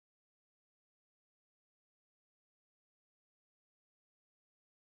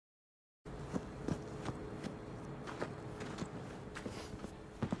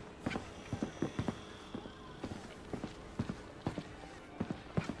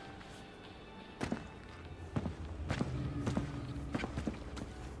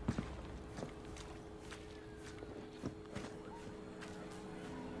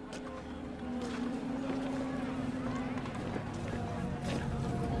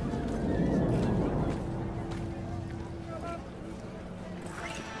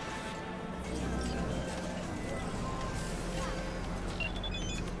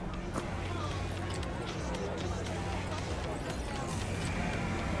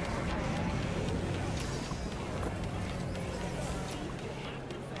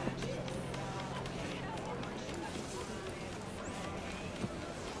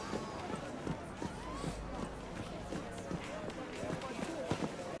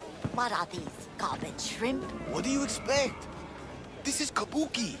What are these? Garbage shrimp? What do you expect? This is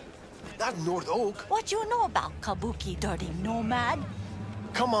Kabuki, not North Oak. What you know about Kabuki, dirty nomad?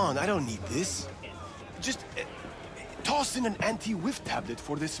 Come on, I don't need this. Just toss in an anti-whiff tablet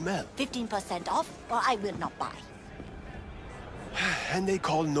for the smell. 15% off, or I will not buy. And they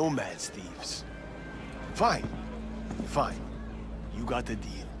call nomads thieves. Fine. Fine. You got the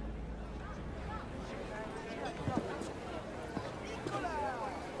deal.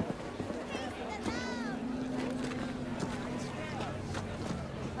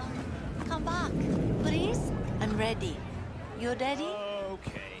 Come back, please. I'm ready. You ready?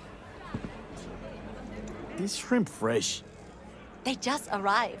 Okay. These shrimp fresh. They just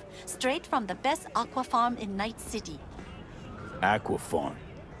arrived, straight from the best aqua farm in Night City. Aqua farm.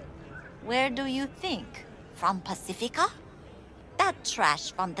 Where do you think? From Pacifica? That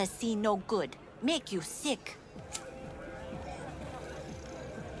trash from the sea no good. Make you sick.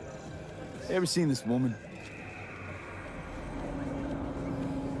 Ever seen this woman?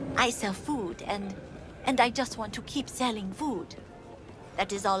 I sell food and I just want to keep selling food.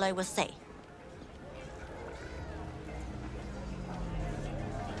 That is all I will say.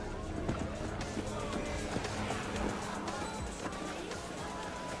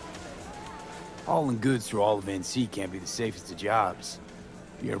 Hauling goods through all of NC can't be the safest of jobs.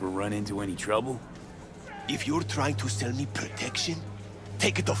 You ever run into any trouble? If you're trying to sell me protection,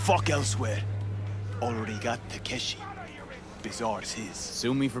 take it the fuck elsewhere. Already got Takeshi. Bizarre's his.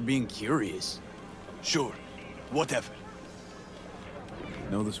 Sue me for being curious. Sure. Whatever.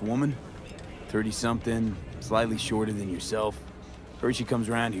 Know this woman? 30-something, slightly shorter than yourself. Heard she comes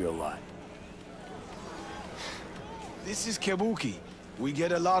around here a lot. This is Kabuki. We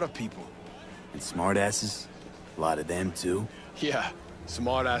get a lot of people. And smartasses? A lot of them, too. Yeah,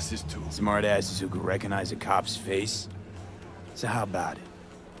 smartasses too. Smartasses who could recognize a cop's face. So how about it?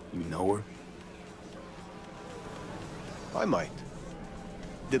 You know her? I might.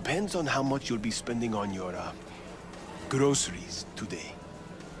 Depends on how much you'll be spending on your, groceries today.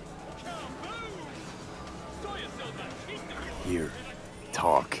 Here,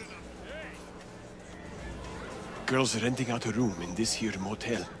 talk. Girls renting out a room in this here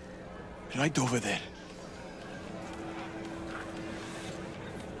motel. Right over there.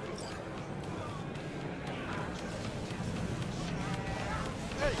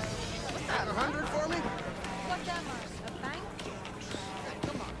 Hey, got 100 for me? What am I, a bank? Hey,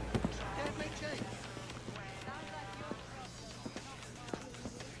 come on. Can't make change.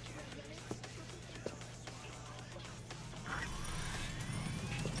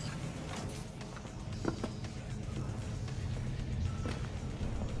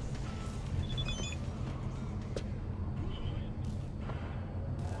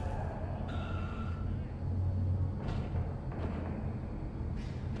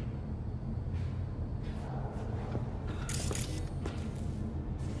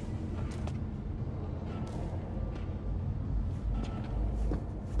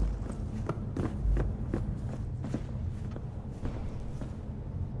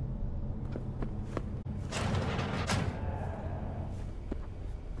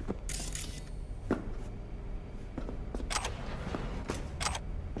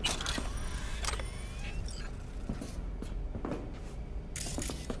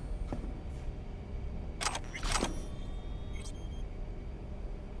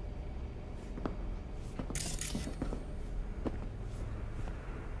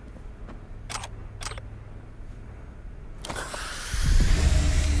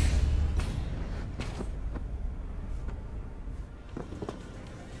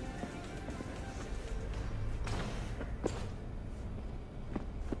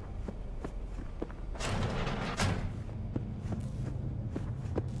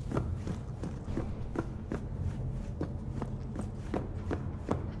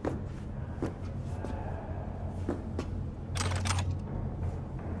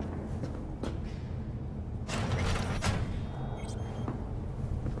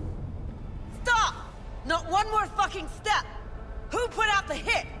 Not one more fucking step! Who put out the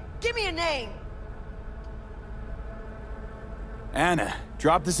hit? Give me a name! Anna,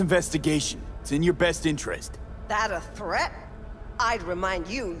 drop this investigation. It's in your best interest. That a threat? I'd remind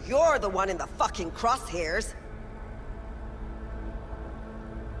you, you're the one in the fucking crosshairs.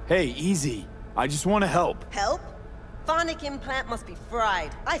 Hey, easy. I just want to help. Help? Phonic implant must be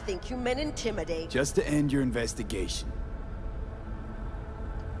fried. I think you meant intimidate. Just to end your investigation.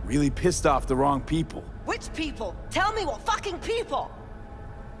 Really pissed off the wrong people. Which people? Tell me what fucking people!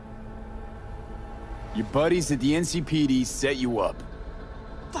 Your buddies at the NCPD set you up.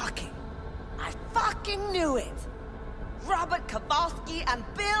 Fucking... I fucking knew it! Robert Kowalski and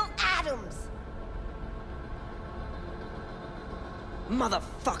Bill atoms!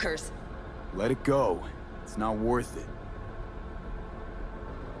 Motherfuckers! Let it go. It's not worth it.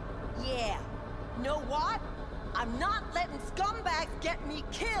 Yeah. Know what? I'm not letting scumbags get me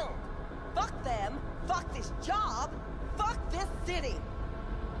killed! Fuck them, fuck this job, fuck this city!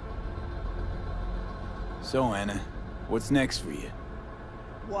 So, Anna, what's next for you?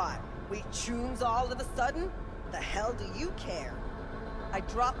 What? We tunes all of a sudden? The hell do you care? I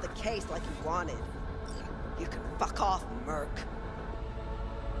dropped the case like you wanted. You can fuck off, Merc.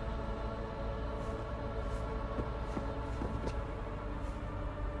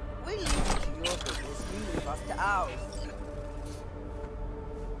 We leave you to your business, you leave us to ours.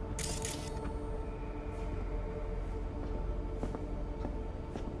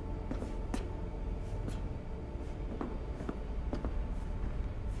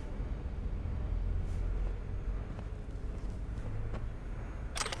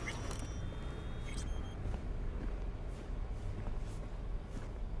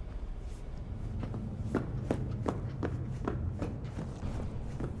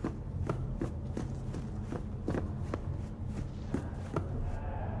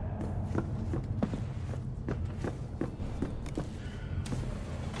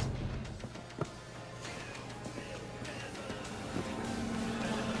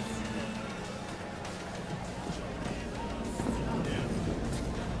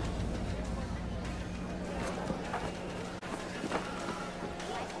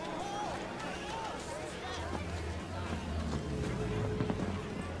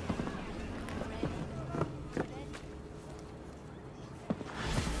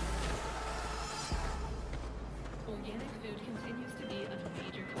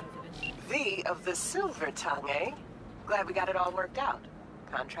 V of the Silver Tongue, eh? Glad we got it all worked out.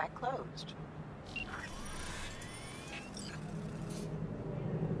 Contract closed.